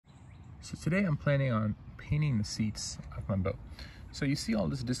So today I'm planning on painting the seats of my boat. So you see all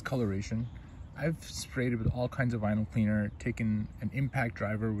this discoloration. I've sprayed it with all kinds of vinyl cleaner, taken an impact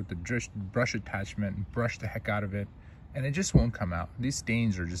driver with the brush attachment and brushed the heck out of it, and it just won't come out. These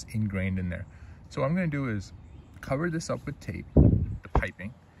stains are just ingrained in there. So what I'm gonna do is cover this up with tape, the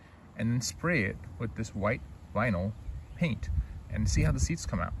piping, and then spray it with this white vinyl paint and see how the seats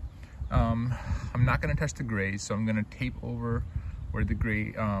come out. I'm not gonna touch the grays, so I'm gonna tape over where the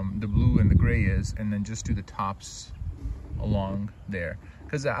gray, the blue and the gray is, and then just do the tops along there.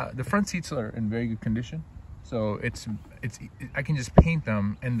 Because the front seats are in very good condition, so I can just paint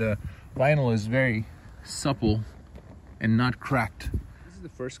them, and the vinyl is very supple and not cracked. This is the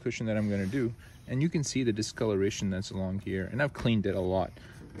first cushion that I'm gonna do, and you can see the discoloration that's along here, and I've cleaned it a lot.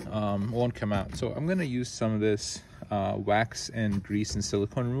 Won't come out, so I'm gonna use some of this wax and grease and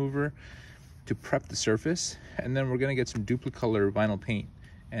silicone remover to prep the surface, and then we're gonna get some Dupli-Color Vinyl Paint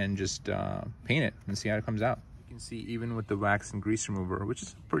and just paint it and see how it comes out. You can see even with the wax and grease remover, which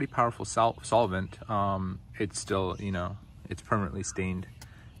is a pretty powerful solvent, it's still, you know, it's permanently stained.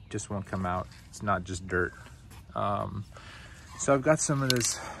 It just won't come out. It's not just dirt. So I've got some of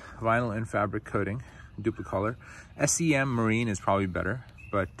this vinyl and fabric coating, Dupli-Color. SEM Marine is probably better,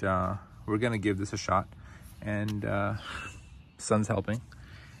 but we're gonna give this a shot, and sun's helping,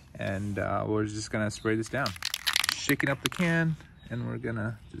 and we're just gonna spray this down, shaking up the can, and we're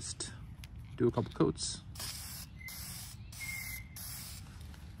gonna just do a couple coats,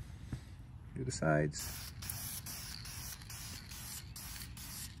 do the sides.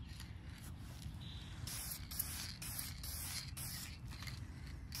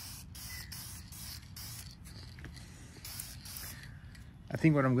 I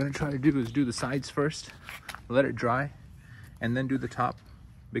think what I'm gonna try to do is do the sides first, let it dry, and then do the top,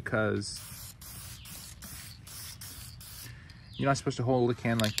 because you're not supposed to hold the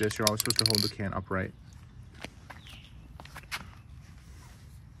can like this. You're always supposed to hold the can upright.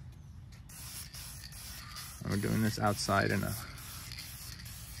 And we're doing this outside in a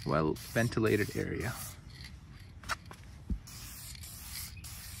well-ventilated area.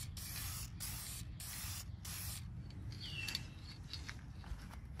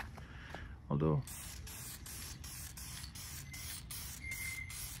 Although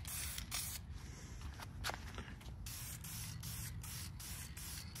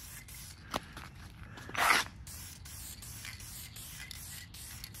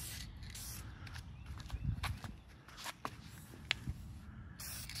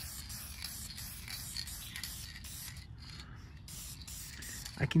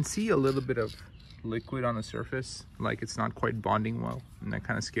I can see a little bit of liquid on the surface, like it's not quite bonding well, and that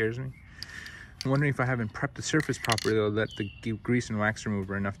kind of scares me. I'm wondering if I haven't prepped the surface properly, they'll let the grease and wax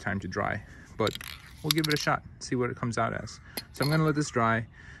remover enough time to dry. But we'll give it a shot, see what it comes out as. So I'm gonna let this dry.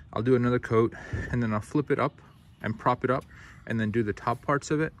 I'll do another coat, and then I'll flip it up and prop it up, and then do the top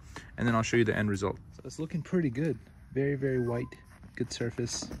parts of it, and then I'll show you the end result. So it's looking pretty good. Very, very white, good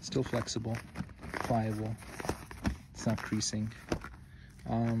surface, still flexible, pliable. It's not creasing.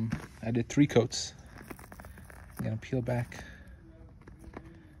 I did 3 coats. I'm gonna peel back.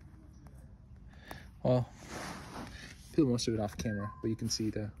 Well, peel most of it off camera, but you can see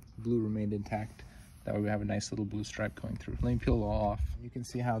the blue remained intact. That way we have a nice little blue stripe going through. Let me peel it all off. You can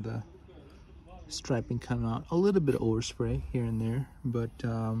see how the striping come out. A little bit of overspray here and there, but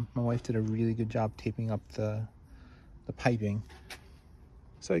my wife did a really good job taping up the piping.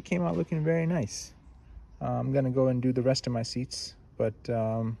 So it came out looking very nice. I'm gonna go and do the rest of my seats, but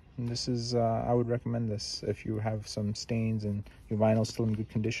this is, I would recommend this if you have some stains and your vinyl's still in good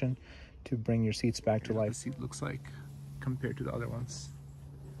condition, to bring your seats back to life. The seat looks like compared to the other ones,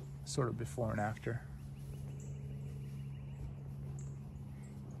 sort of before and after.